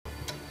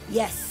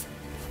Yes,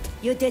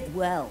 you did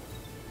well.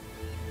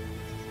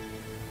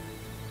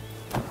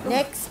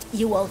 Next,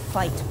 you will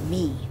fight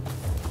me.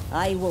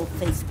 I will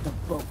face the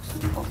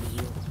both of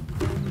you.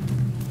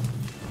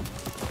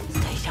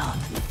 Stay sharp.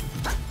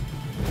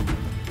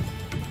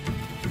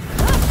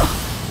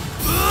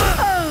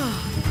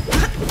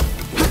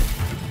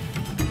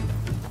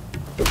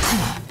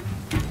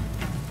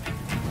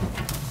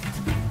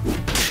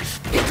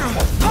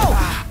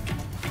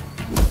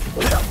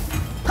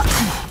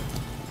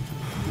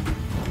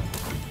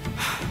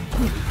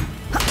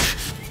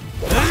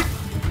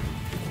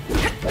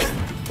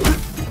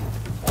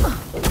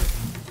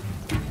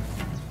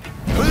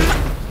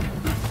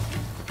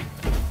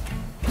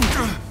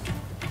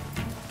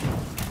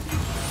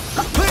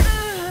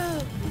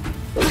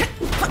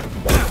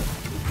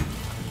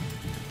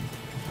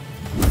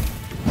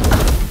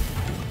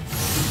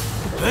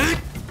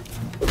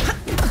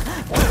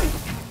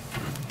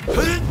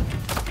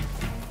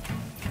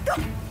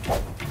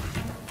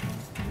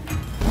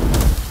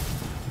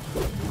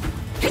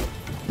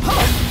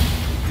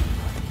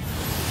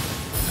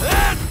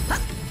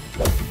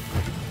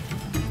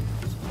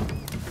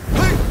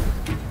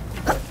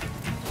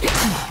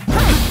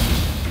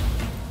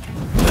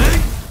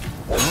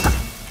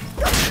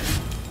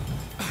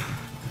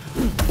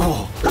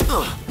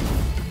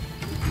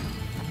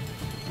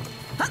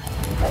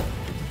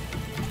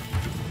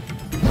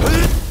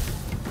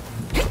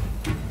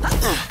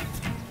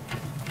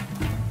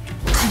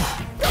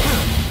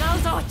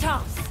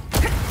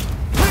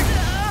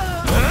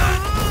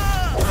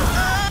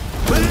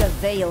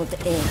 Veiled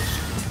edge,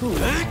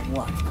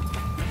 2-1.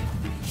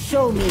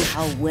 Show me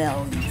how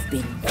well you've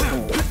been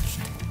forged.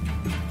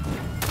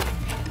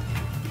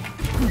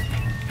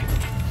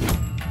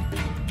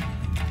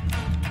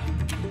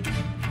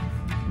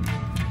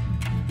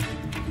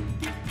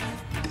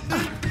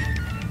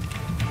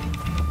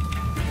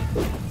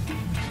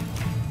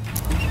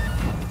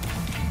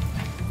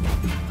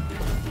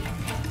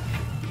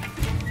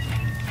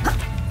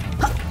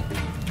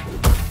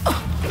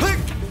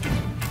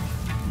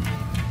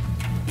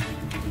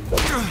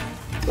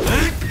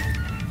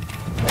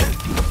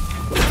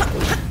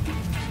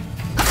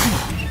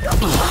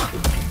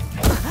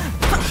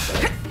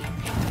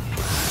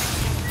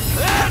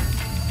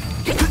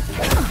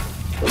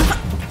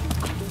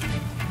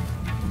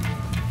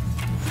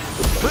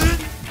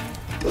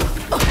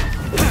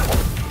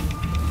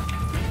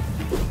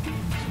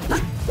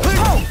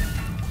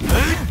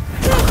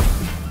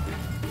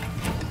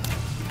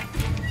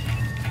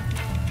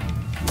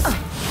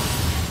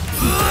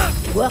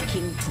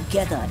 Working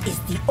together is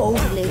the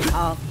only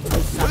path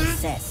to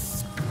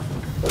success.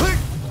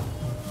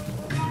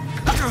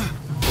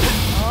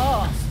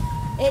 Oh,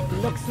 it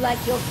looks like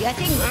you're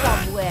getting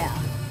somewhere.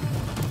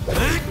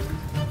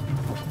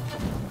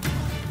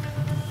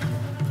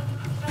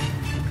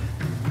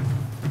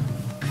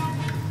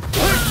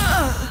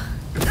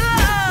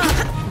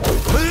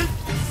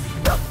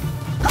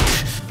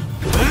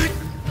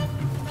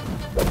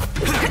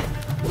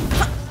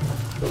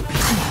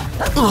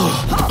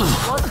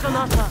 What's the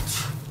matter?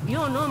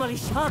 You're normally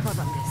sharper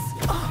than this.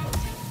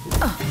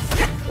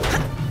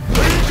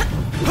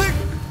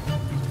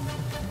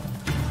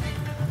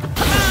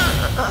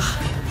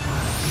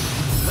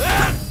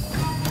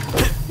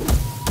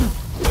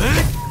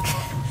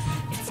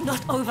 It's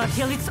not over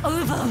till it's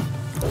over.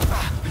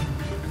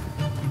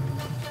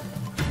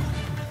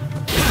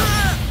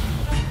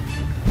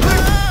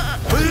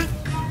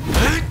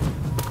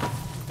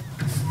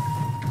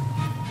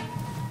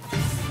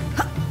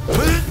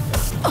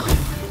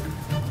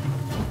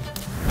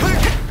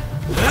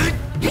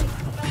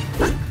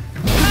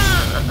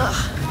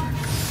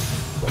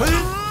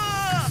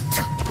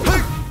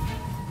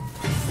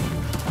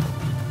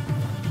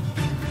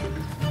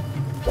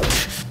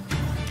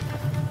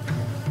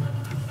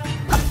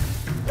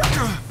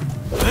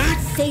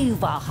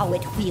 Savor how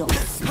it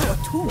feels. Your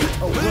two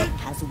to work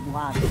as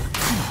one.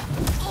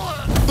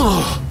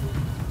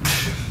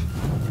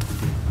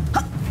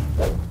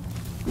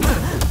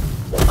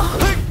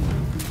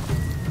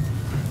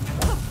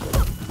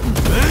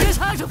 Get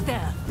out of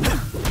there!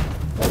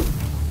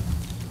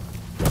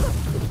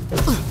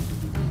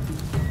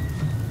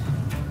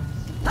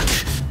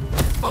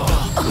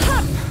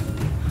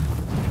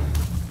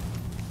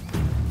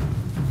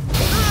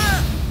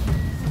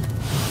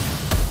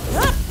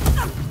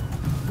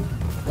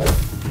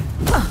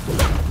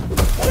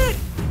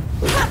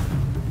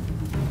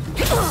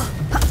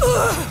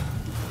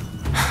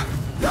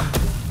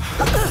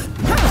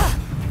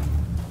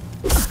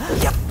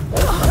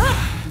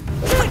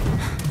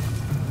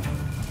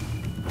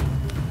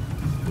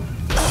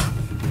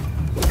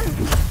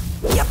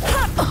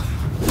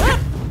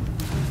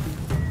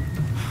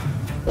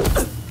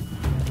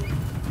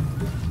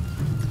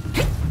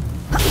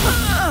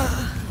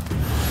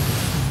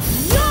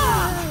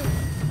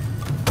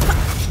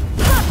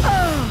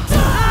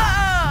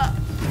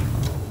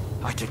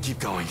 Keep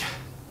going.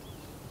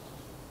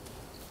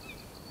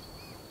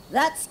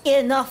 That's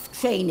enough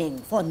training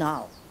for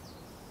now.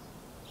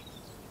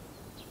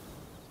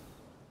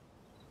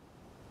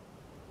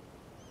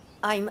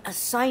 I'm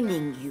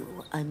assigning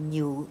you a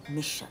new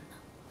mission.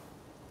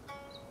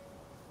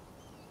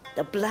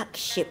 The black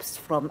ships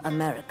from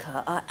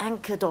America are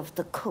anchored off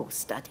the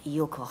coast at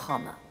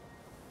Yokohama.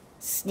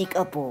 Sneak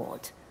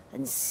aboard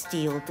and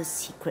steal the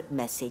secret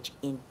message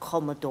in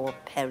Commodore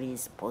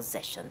Perry's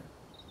possession.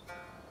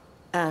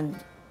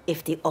 And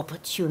if the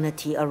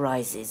opportunity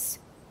arises,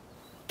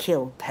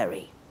 kill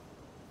Perry.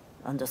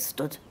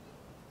 Understood?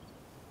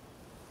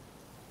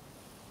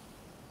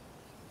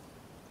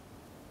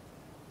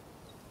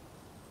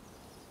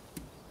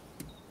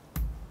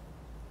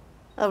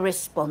 A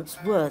response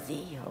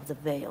worthy of the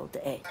Veiled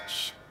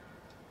Edge.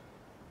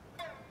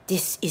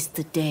 This is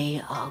the day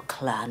our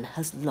clan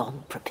has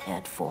long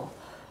prepared for,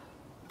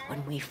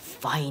 when we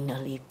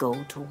finally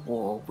go to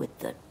war with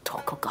the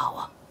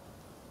Tokugawa.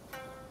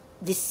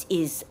 This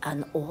is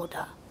an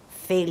order.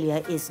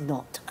 Failure is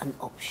not an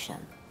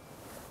option.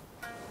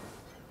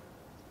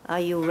 Are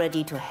you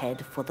ready to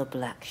head for the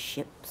black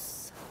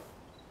ships?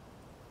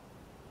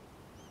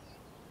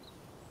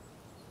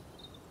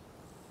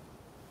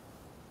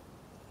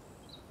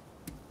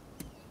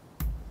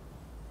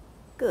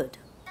 Good.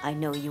 I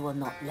know you will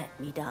not let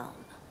me down.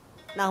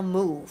 Now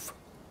move.